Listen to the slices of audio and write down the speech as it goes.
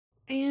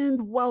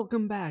And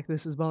welcome back.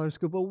 This is Baller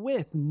Scuba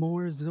with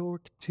more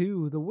Zork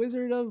 2, the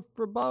Wizard of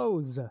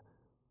Frabaz.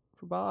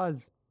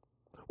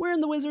 We're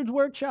in the Wizard's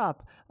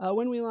Workshop.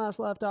 When we last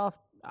left off,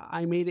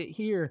 I made it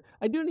here.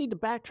 I do need to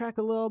backtrack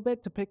a little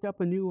bit to pick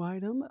up a new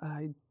item.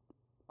 I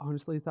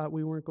honestly thought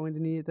we weren't going to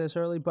need it this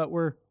early, but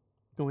we're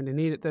going to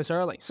need it this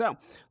early. So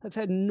let's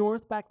head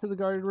north back to the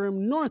guarded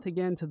room, north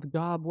again to the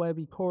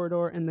gobwebby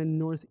corridor, and then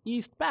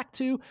northeast back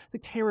to the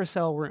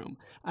carousel room.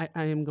 I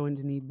am going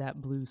to need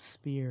that blue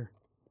sphere.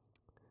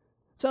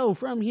 So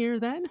from here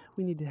then,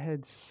 we need to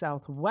head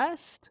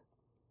southwest.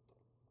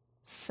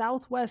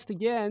 Southwest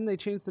again, they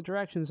changed the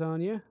directions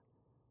on you.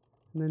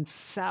 And then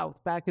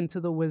south, back into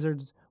the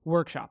Wizard's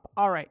Workshop.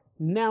 All right,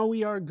 now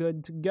we are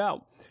good to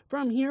go.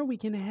 From here, we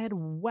can head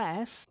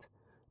west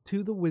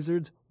to the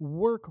Wizard's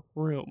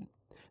Workroom.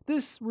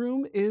 This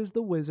room is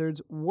the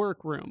Wizard's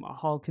Workroom. A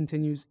hall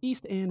continues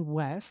east and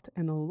west,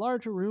 and a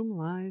larger room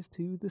lies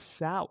to the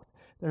south.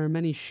 There are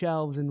many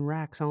shelves and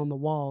racks on the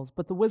walls,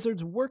 but the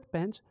Wizard's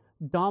workbench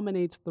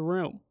dominates the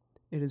room.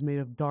 It is made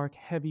of dark,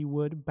 heavy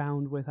wood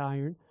bound with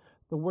iron.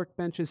 The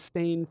workbench is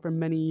stained from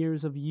many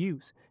years of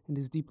use and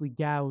is deeply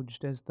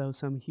gouged as though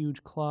some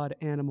huge clawed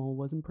animal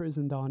was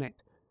imprisoned on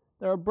it.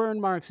 There are burn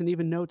marks and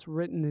even notes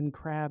written in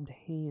crabbed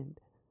hand.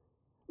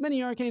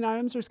 Many arcane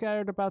items are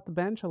scattered about the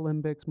bench: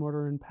 alembics,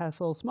 mortar and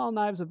pestle, small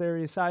knives of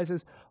various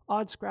sizes,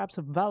 odd scraps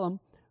of vellum,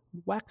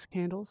 wax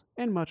candles,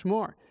 and much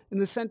more. In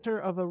the center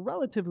of a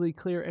relatively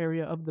clear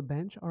area of the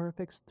bench are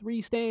affixed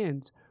 3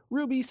 stands: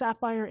 ruby,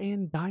 sapphire,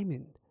 and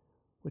diamond,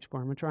 which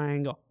form a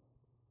triangle.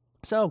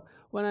 So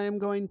what I am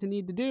going to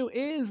need to do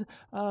is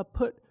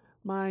put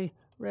my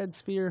red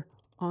sphere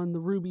on the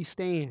ruby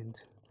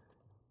stand.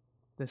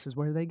 This is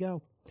where they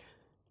go.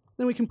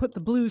 Then we can put the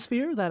blue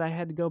sphere that I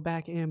had to go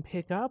back and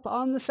pick up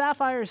on the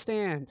sapphire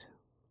stand.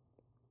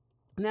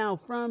 Now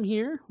from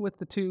here, with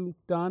the 2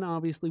 done,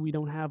 obviously we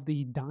don't have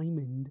the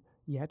diamond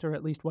yet, or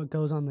at least what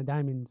goes on the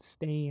diamond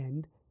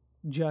stand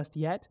just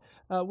yet.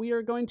 We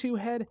are going to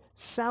head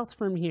south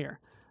from here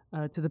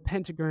to the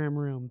pentagram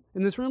room.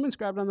 In this room,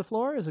 inscribed on the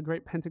floor, is a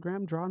great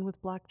pentagram drawn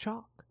with black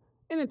chalk.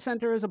 In its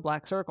center is a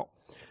black circle.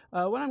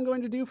 What I'm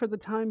going to do for the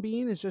time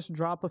being is just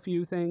drop a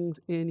few things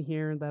in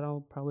here that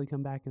I'll probably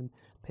come back and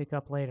pick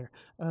up later.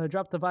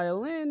 Drop the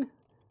violin,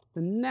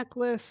 the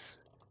necklace,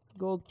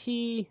 gold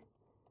key,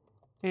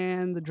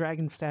 and the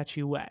dragon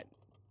statuette.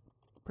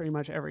 Pretty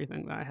much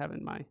everything that I have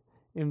in my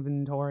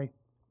inventory.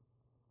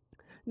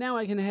 Now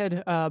I can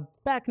head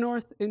back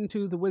north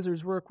into the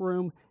Wizard's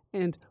Workroom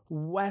and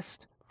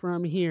west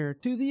from here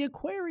to the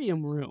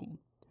aquarium room.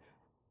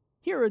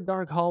 Here a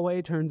dark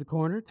hallway turns a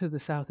corner. To the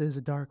south is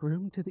a dark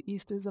room. To the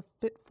east is a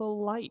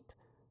fitful light.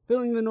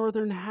 Filling the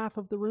northern half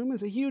of the room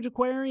is a huge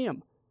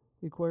aquarium.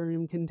 The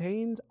aquarium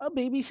contains a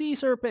baby sea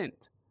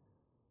serpent.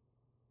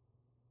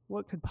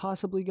 What could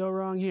possibly go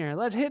wrong here?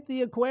 Let's hit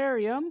the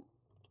aquarium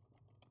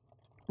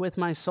with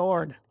my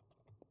sword.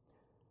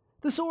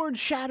 The sword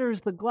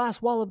shatters the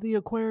glass wall of the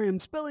aquarium,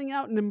 spilling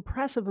out an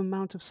impressive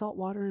amount of salt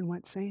water and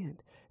wet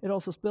sand. It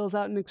also spills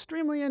out an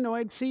extremely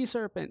annoyed sea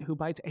serpent who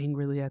bites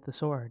angrily at the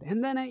sword,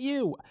 and then at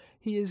you.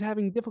 He is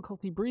having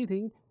difficulty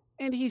breathing,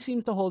 and he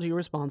seems to hold you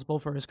responsible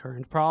for his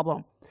current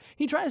problem.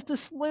 He tries to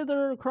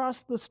slither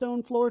across the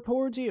stone floor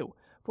towards you.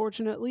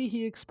 Fortunately,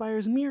 he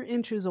expires mere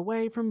inches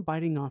away from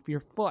biting off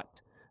your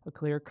foot. A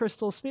clear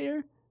crystal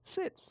sphere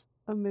sits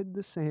amid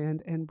the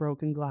sand and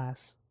broken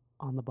glass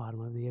on the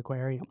bottom of the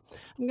aquarium.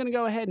 I'm going to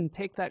go ahead and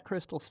take that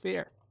crystal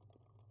sphere.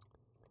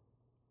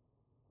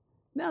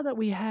 Now that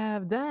we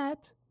have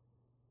that,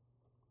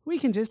 we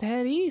can just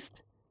head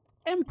east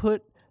and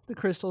put the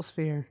crystal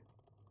sphere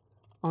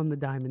on the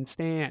diamond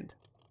stand.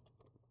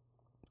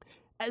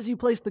 As you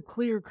place the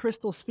clear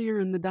crystal sphere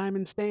in the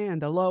diamond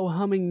stand, a low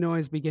humming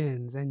noise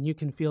begins, and you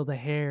can feel the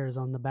hairs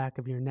on the back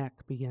of your neck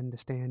begin to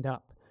stand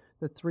up.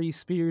 The 3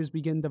 spheres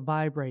begin to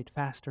vibrate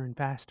faster and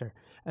faster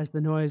as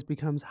the noise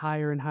becomes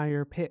higher and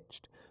higher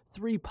pitched.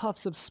 3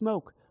 puffs of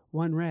smoke,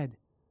 1 red,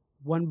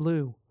 1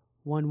 blue,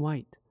 1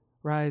 white,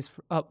 rise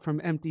up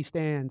from empty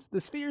stands. The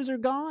spheres are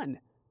gone,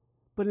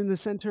 but in the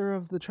center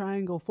of the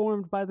triangle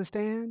formed by the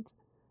stand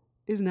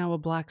is now a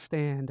black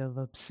stand of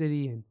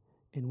obsidian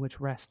in which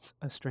rests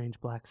a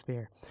strange black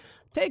sphere.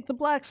 Take the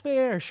black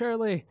sphere,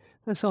 surely.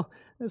 This'll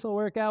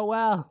work out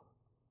well.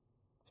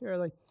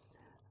 Surely.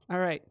 All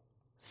right.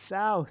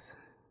 South.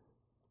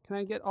 Can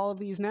I get all of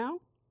these now?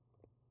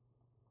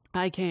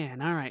 I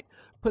can. All right.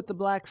 Put the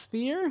black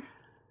sphere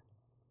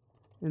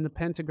in the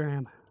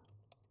pentagram.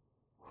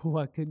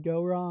 What could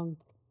go wrong?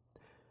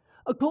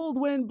 A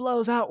cold wind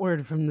blows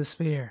outward from the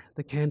sphere.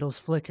 The candles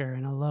flicker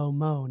and a low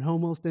moan,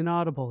 almost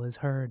inaudible, is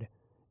heard.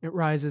 It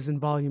rises in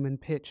volume and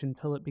pitch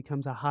until it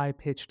becomes a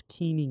high-pitched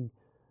keening.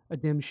 A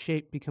dim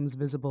shape becomes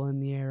visible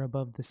in the air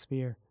above the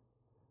sphere.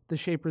 The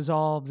shape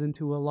resolves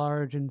into a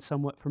large and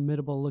somewhat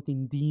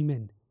formidable-looking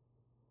demon.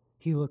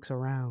 He looks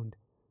around,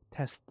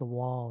 tests the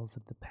walls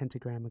of the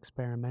pentagram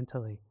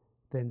experimentally,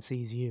 then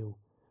sees you.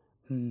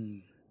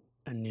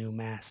 A new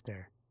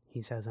master,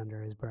 he says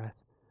under his breath.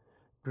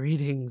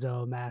 Greetings,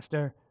 O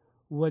master.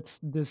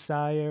 Wouldst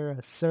desire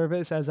a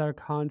service as our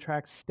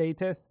contract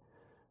stateth?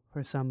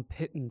 For some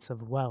pittance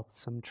of wealth,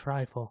 some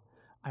trifle,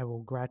 I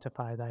will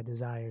gratify thy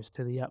desires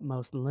to the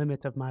utmost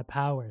limit of my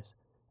powers,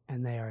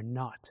 and they are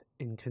not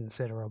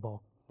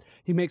inconsiderable.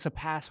 He makes a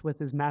pass with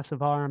his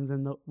massive arms,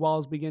 and the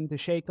walls begin to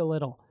shake a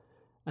little.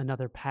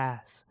 Another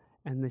pass,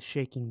 and the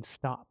shaking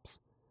stops.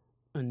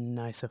 A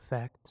nice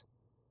effect.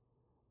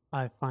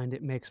 I find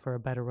it makes for a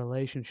better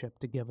relationship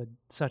to give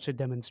such a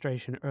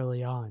demonstration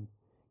early on.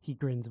 He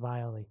grins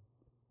vilely.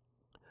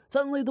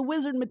 Suddenly the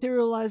wizard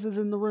materializes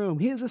in the room.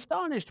 He is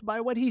astonished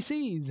by what he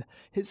sees.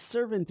 His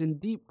servant in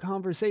deep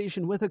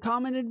conversation with a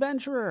common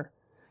adventurer.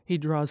 He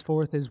draws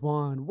forth his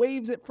wand,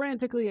 waves it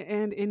frantically,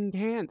 and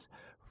incants.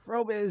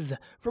 Frobiz,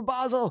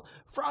 Frobazel,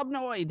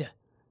 Frobnoid.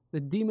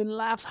 The demon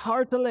laughs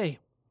heartily.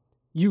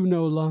 You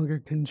no longer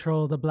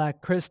control the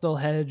black crystal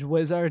hedge,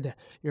 wizard.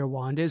 Your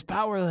wand is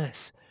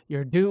powerless.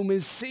 Your doom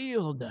is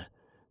sealed.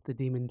 The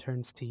demon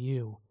turns to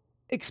you,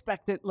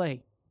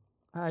 expectantly.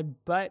 I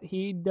bet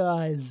he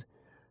does.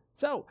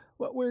 So,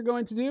 what we're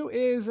going to do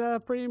is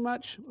pretty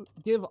much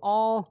give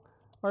all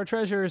our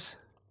treasures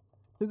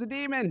to the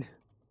demon.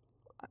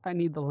 I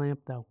need the lamp,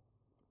 though.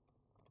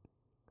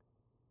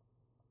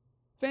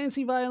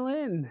 Fancy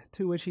violin,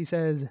 to which he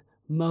says,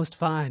 Most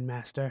fine,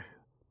 master,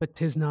 but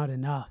 'tis not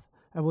enough.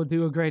 I will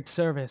do a great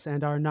service,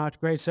 and are not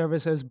great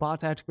services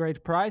bought at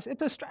great price?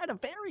 It's a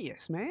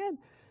Stradivarius, man.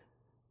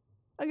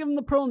 I give him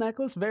the pearl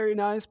necklace, very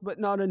nice, but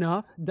not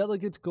enough.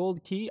 Delicate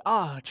gold key,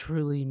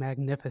 truly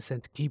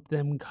magnificent, keep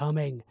them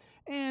coming.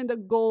 And a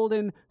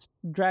golden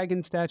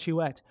dragon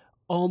statuette,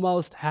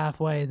 almost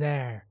halfway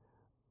there,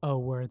 O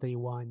worthy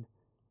one.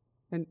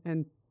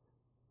 And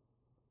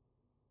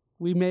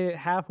we made it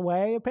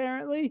halfway,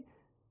 apparently.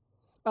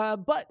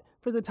 But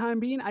for the time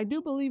being, I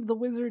do believe the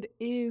wizard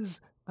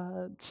is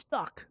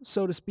stuck,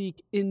 so to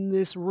speak, in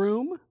this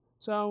room.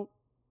 So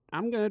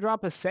I'm going to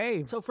drop a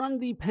save. So from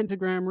the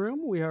pentagram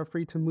room, we are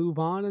free to move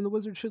on, and the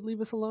wizard should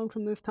leave us alone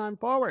from this time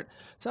forward.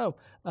 So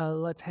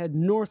let's head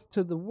north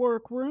to the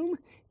workroom,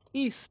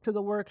 east to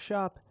the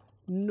workshop,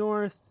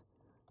 north,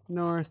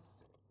 and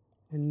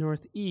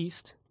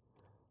northeast.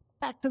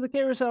 Back to the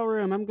carousel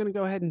room. I'm going to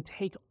go ahead and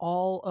take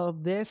all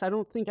of this. I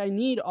don't think I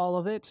need all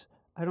of it.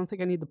 I don't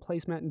think I need the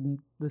placemat and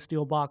the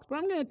steel box, but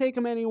I'm going to take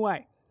them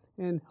anyway.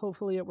 And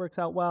hopefully it works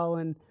out well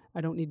and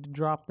I don't need to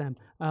drop them.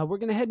 We're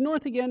going to head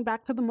north again,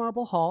 back to the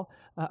marble hall.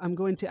 I'm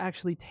going to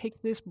actually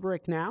take this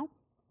brick now.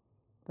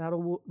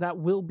 That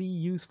will be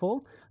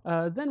useful.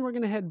 Then we're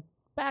going to head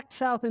back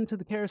south into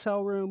the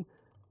carousel room,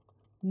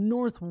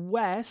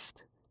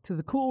 northwest to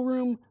the cool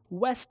room,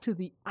 west to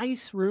the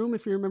ice room.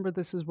 If you remember,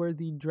 this is where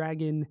the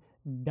dragon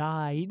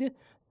died,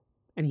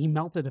 and he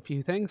melted a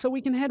few things. So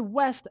we can head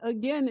west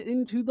again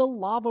into the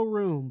lava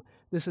room.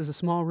 This is a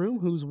small room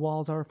whose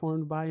walls are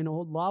formed by an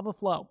old lava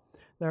flow.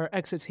 There are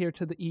exits here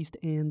to the east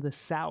and the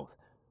south.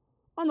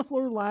 On the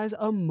floor lies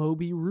a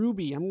Moby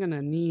Ruby. I'm going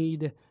to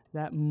need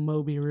that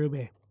Moby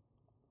Ruby.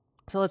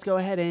 So let's go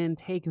ahead and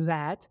take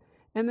that,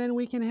 and then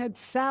we can head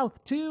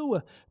south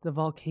to the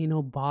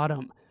volcano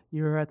bottom.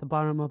 You're at the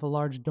bottom of a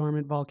large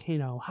dormant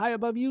volcano. High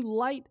above you,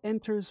 light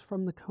enters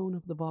from the cone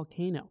of the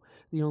volcano.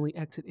 The only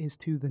exit is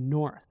to the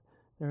north.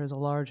 There is a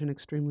large and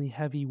extremely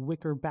heavy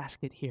wicker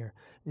basket here.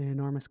 An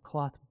enormous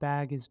cloth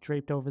bag is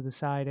draped over the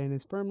side and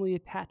is firmly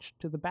attached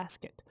to the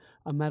basket.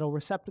 A metal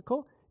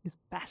receptacle is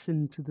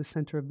fastened to the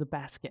center of the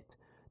basket.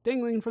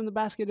 Dangling from the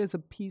basket is a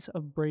piece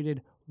of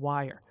braided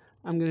wire.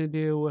 I'm going to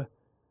do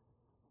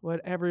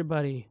what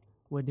everybody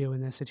would do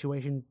in this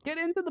situation. Get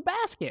into the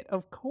basket,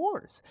 of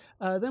course.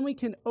 Then we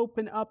can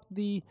open up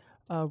the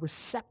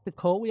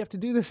receptacle. We have to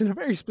do this in a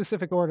very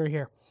specific order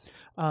here.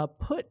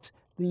 Put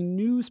the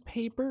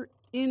newspaper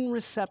in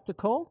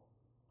receptacle.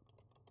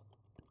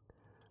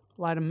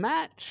 Light a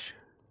match.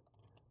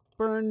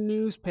 Burn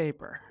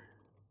newspaper.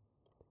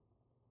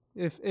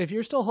 If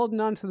you're still holding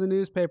on to the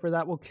newspaper,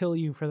 that will kill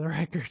you, for the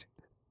record.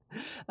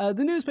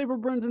 The newspaper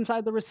burns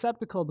inside the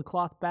receptacle. The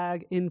cloth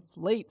bag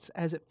inflates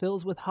as it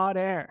fills with hot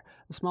air.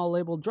 A small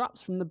label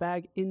drops from the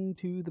bag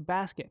into the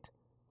basket.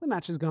 The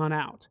match has gone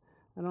out.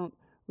 I don't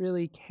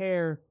really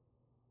care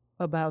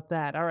about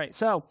that. All right,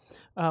 so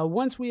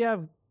once we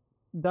have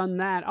done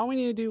that, all we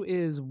need to do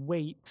is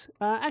wait.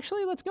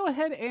 Actually, let's go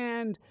ahead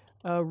and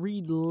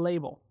read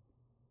label.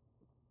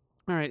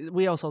 All right,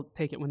 we also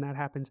take it when that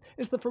happens.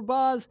 It's the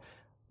Furbaz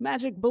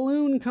Magic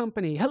Balloon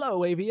Company.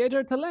 Hello,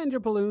 aviator. To land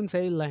your balloon,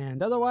 say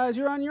land. Otherwise,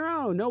 you're on your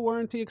own. No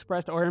warranty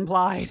expressed or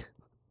implied.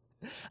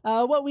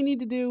 What we need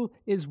to do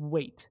is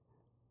wait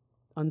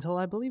until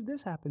I believe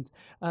this happens.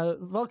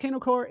 Volcano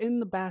core in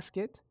the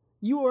basket.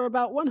 You are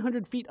about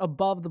 100 feet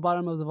above the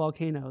bottom of the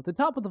volcano. The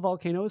top of the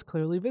volcano is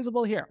clearly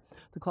visible here.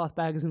 The cloth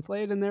bag is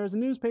inflated, and there is a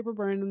newspaper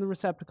burned in the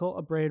receptacle.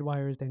 A braid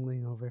wire is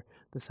dangling over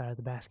the side of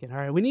the basket. All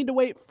right, we need to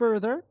wait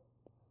further.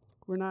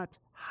 We're not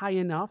high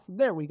enough.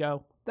 There we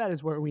go. That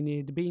is where we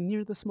needed to be,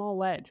 near the small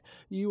ledge.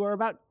 You are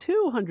about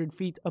 200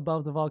 feet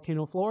above the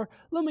volcano floor.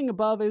 Looming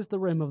above is the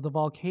rim of the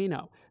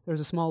volcano. There's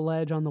a small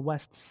ledge on the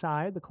west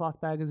side. The cloth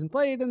bag is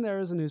inflated, and there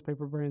is a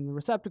newspaper burned in the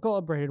receptacle.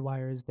 A braided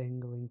wire is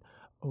dangling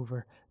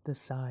over the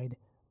side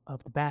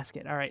of the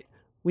basket. All right,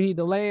 we need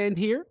to land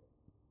here.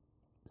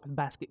 The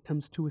basket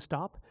comes to a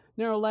stop.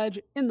 Narrow ledge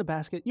in the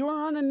basket. You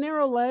are on a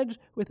narrow ledge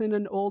within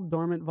an old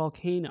dormant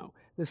volcano.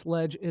 This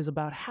ledge is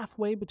about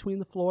halfway between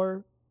the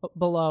floor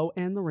below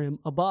and the rim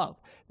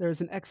above. There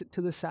is an exit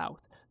to the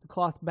south. The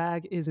cloth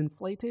bag is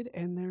inflated,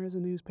 and there is a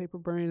newspaper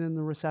buried in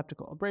the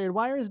receptacle. A braided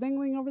wire is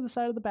dangling over the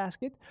side of the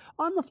basket.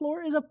 On the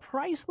floor is a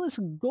priceless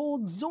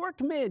gold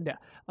Zork mid,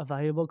 a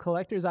valuable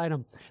collector's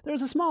item. There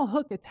is a small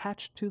hook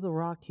attached to the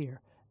rock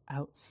here,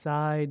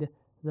 outside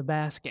the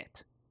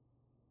basket.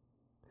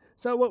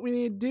 So what we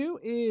need to do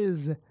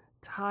is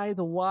tie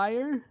the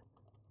wire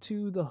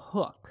to the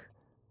hook.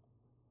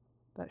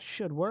 That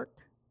should work.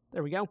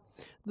 There we go.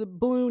 The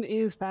balloon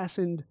is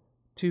fastened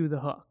to the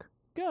hook.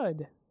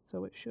 Good.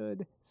 So it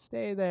should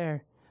stay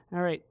there.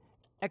 All right.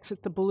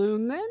 Exit the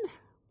balloon then.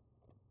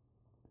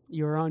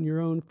 You're on your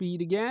own feet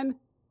again.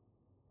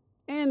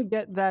 And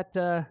get that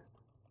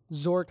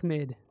Zork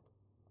mid.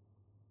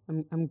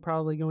 I'm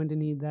probably going to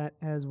need that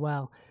as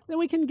well. Then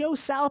we can go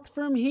south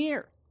from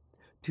here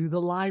to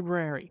the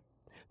library.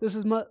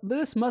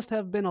 This must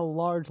have been a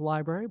large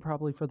library,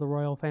 probably for the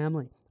royal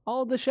family.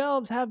 All the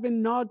shelves have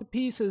been gnawed to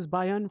pieces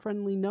by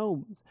unfriendly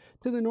gnomes.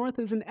 To the north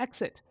is an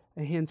exit.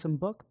 A handsome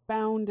book,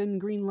 bound in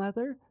green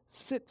leather,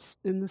 sits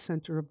in the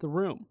center of the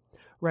room.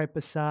 Right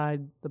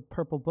beside the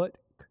purple book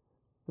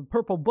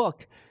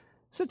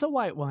sits a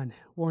white one.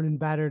 Worn and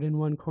battered in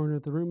one corner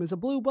of the room is a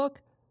blue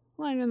book.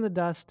 Lying in the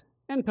dust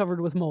and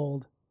covered with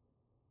mold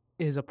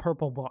is a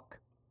purple book.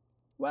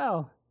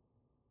 Well,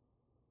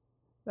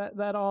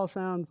 that all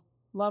sounds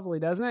lovely,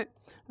 doesn't it?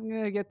 I'm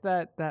going to get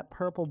that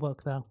purple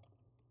book, though.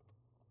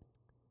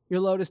 Your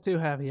load is too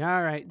heavy.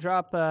 All right,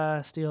 drop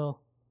a steel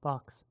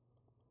box.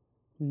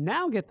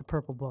 Now get the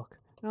purple book.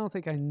 I don't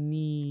think I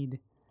need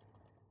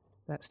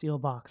that steel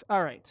box.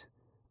 All right,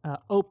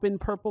 open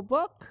purple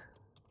book.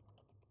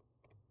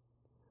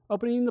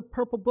 Opening the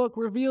purple book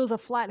reveals a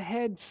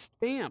flathead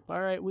stamp.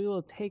 All right, we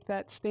will take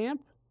that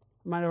stamp.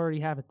 I might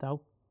already have it,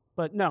 though.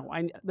 But no,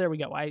 there we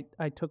go.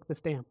 I took the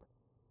stamp.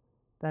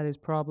 That is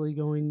probably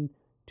going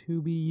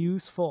to be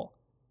useful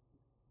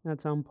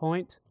at some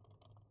point.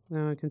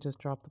 Now I can just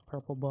drop the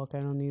purple book. I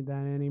don't need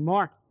that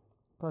anymore.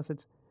 Plus,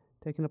 it's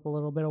taking up a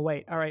little bit of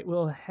weight. All right,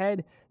 we'll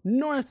head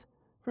north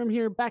from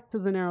here back to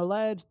the narrow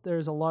ledge.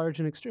 There's a large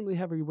and extremely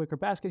heavy wicker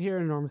basket here.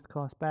 An enormous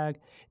cloth bag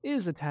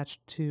is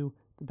attached to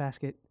the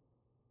basket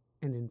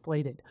and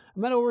inflated. A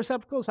metal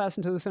receptacle is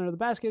fastened to the center of the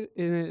basket.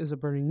 In it is a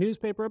burning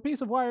newspaper. A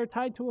piece of wire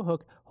tied to a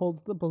hook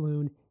holds the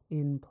balloon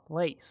in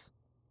place.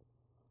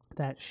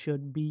 That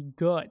should be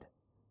good.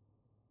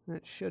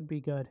 That should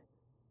be good.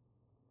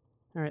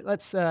 All right,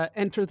 let's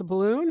enter the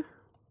balloon,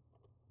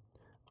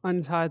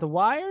 untie the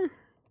wire,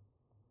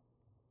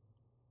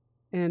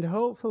 and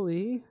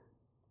hopefully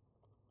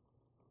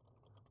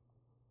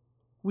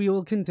we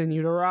will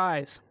continue to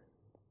rise.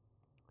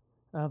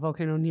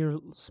 Volcano near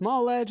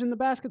small ledge in the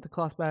basket. The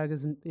cloth bag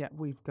isn't... Yeah,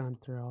 we've gone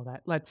through all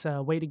that. Let's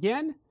wait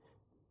again.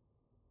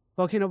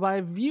 Volcano by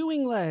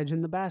viewing ledge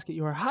in the basket.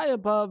 You are high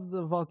above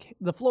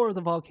the floor of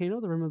the volcano.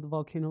 The rim of the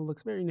volcano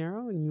looks very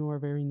narrow, and you are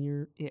very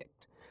near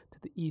it. To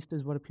the east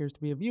is what appears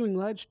to be a viewing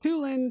ledge,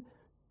 too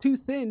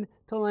thin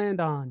to land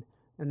on.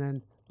 And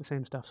then the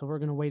same stuff. So we're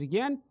going to wait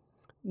again.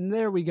 And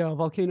there we go.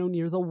 Volcano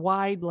near the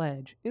wide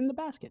ledge in the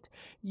basket.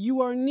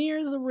 You are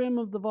near the rim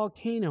of the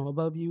volcano.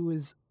 Above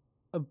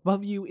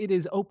you, it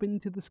is open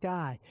to the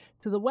sky.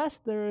 To the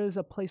west, there is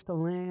a place to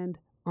land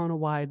on a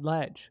wide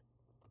ledge.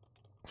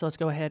 So let's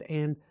go ahead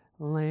and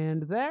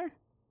land there.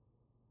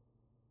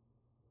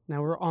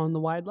 Now we're on the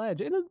wide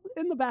ledge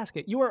in the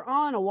basket. You are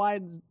on a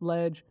wide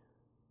ledge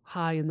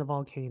high in the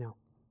volcano.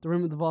 The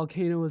rim of the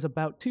volcano is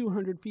about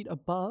 200 feet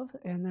above,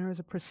 and there is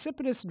a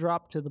precipitous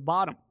drop to the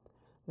bottom.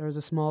 There is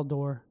a small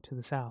door to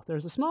the south.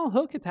 There's a small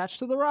hook attached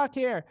to the rock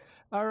here.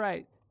 All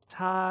right,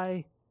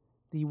 tie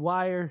the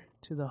wire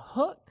to the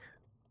hook.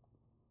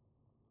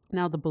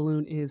 Now the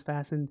balloon is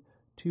fastened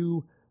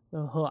to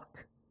the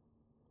hook.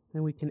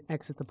 Then we can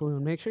exit the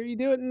balloon. Make sure you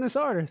do it in this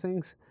order.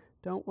 Things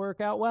don't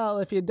work out well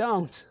if you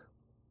don't.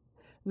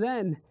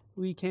 Then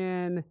we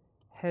can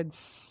head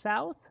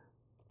south.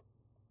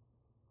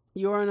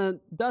 You are in a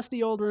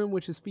dusty old room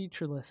which is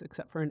featureless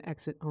except for an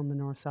exit on the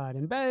north side.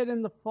 Embedded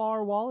in the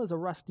far wall is a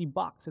rusty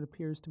box that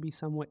appears to be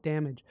somewhat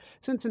damaged,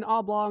 since an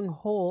oblong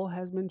hole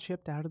has been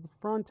chipped out of the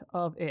front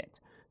of it.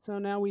 So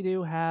now we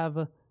do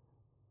have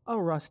a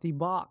rusty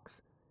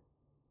box.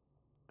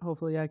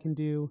 Hopefully I can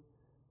do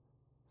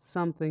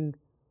something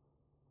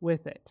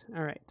with it.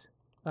 All right.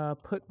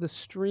 Put the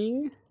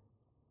string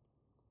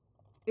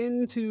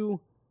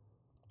into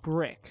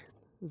brick.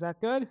 Is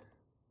that good?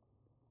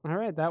 All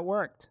right, that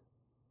worked.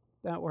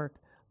 That worked.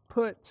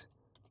 Put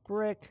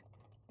brick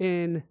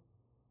in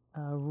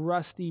a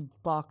rusty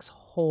box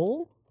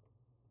hole.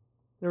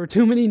 There were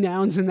too many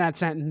nouns in that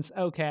sentence.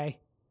 Okay.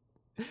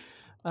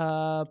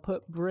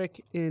 Put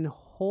brick in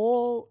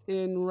hole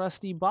in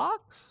rusty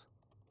box.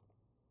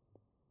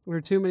 There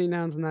were too many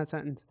nouns in that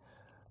sentence.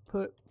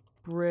 Put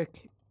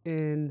brick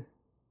in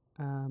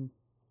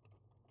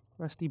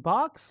rusty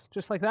box,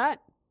 just like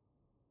that.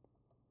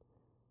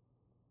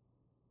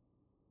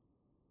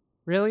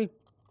 Really?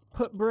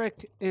 Put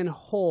brick in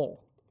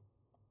hole.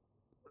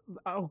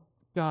 Oh,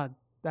 God.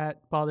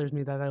 That bothers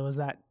me that I was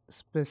that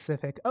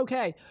specific.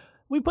 Okay.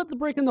 We put the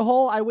brick in the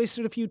hole. I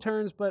wasted a few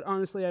turns, but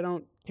honestly, I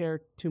don't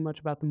care too much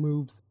about the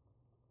moves.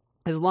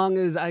 As long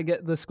as I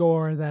get the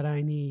score that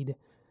I need.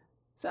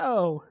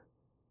 So,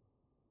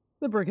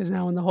 the brick is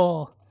now in the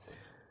hole.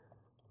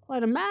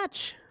 Light a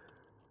match.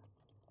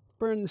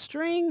 Burn the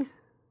string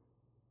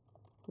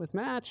with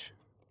match.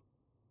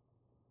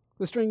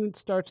 The string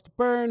starts to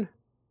burn.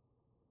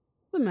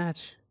 The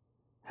match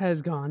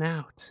has gone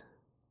out.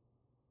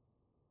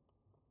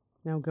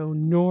 Now go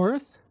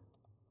north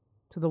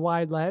to the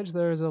wide ledge.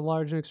 There is a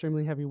large and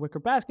extremely heavy wicker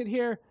basket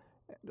here.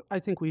 I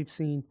think we've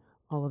seen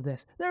all of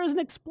this. There is an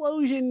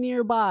explosion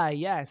nearby.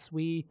 Yes,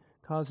 we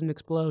caused an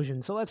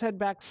explosion. So let's head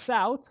back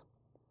south.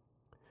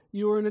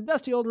 You are in a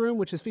dusty old room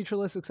which is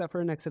featureless except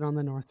for an exit on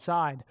the north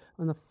side.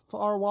 On the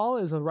far wall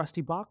is a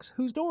rusty box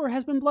whose door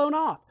has been blown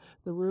off.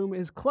 The room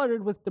is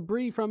cluttered with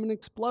debris from an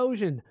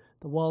explosion.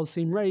 The walls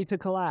seem ready to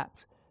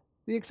collapse.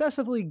 The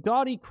excessively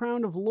gaudy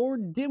crown of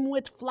Lord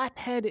Dimwit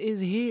Flathead is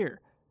here.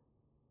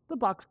 The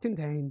box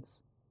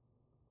contains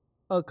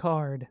a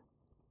card.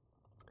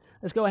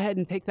 Let's go ahead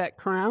and take that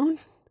crown.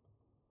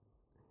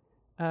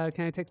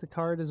 Can I take the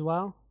card as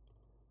well?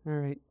 All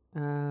right,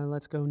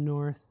 let's go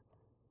north.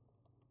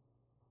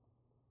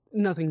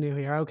 Nothing new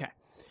here, okay.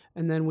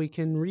 And then we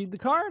can read the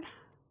card.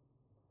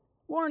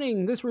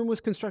 Warning, this room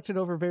was constructed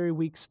over very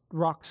weak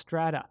rock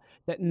strata.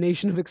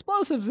 Detonation of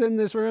explosives in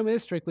this room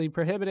is strictly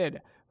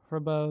prohibited.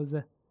 Frabo's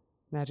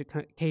Magic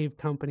Cave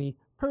Company,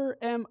 per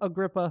M.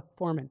 Agrippa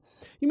Foreman.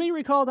 You may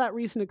recall that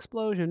recent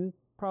explosion.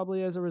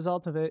 Probably as a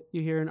result of it,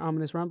 you hear an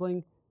ominous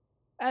rumbling,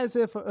 as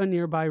if a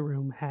nearby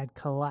room had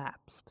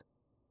collapsed.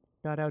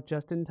 Got out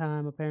just in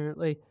time,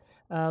 apparently.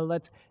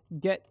 Let's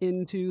get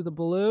into the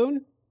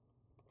balloon.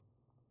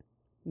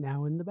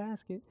 Now in the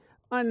basket.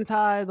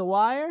 Untie the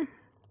wire.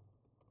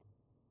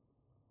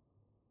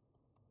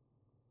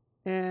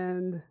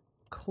 And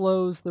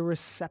close the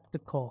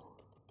receptacle.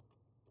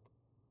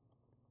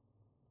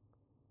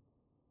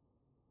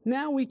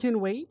 Now we can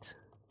wait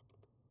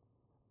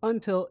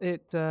until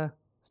it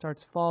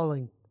starts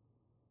falling.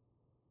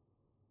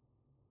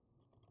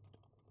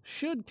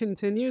 Should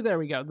continue. There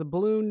we go. The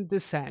balloon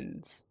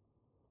descends.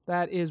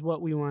 That is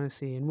what we want to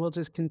see. And we'll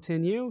just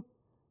continue.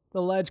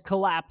 The ledge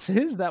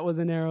collapses. That was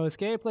a narrow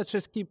escape. Let's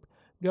just keep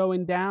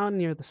going down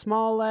near the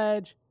small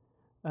ledge,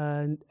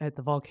 at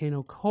the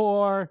volcano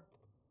core.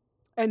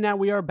 And now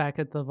we are back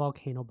at the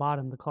volcano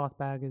bottom. The cloth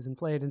bag is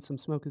inflated and some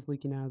smoke is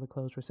leaking out of the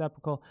closed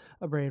receptacle.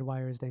 A braided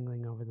wire is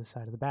dangling over the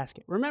side of the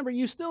basket. Remember,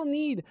 you still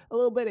need a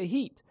little bit of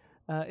heat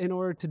in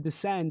order to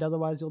descend.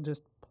 Otherwise, you'll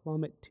just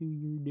plummet to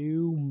your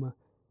doom.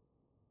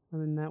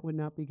 And then that would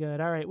not be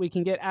good. All right, we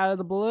can get out of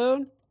the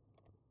balloon.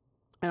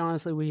 And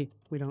honestly, we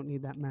don't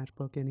need that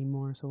matchbook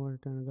anymore, so we're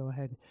going to go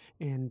ahead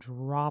and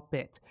drop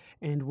it.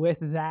 And with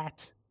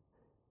that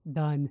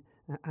done,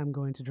 I'm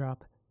going to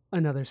drop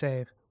another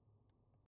save.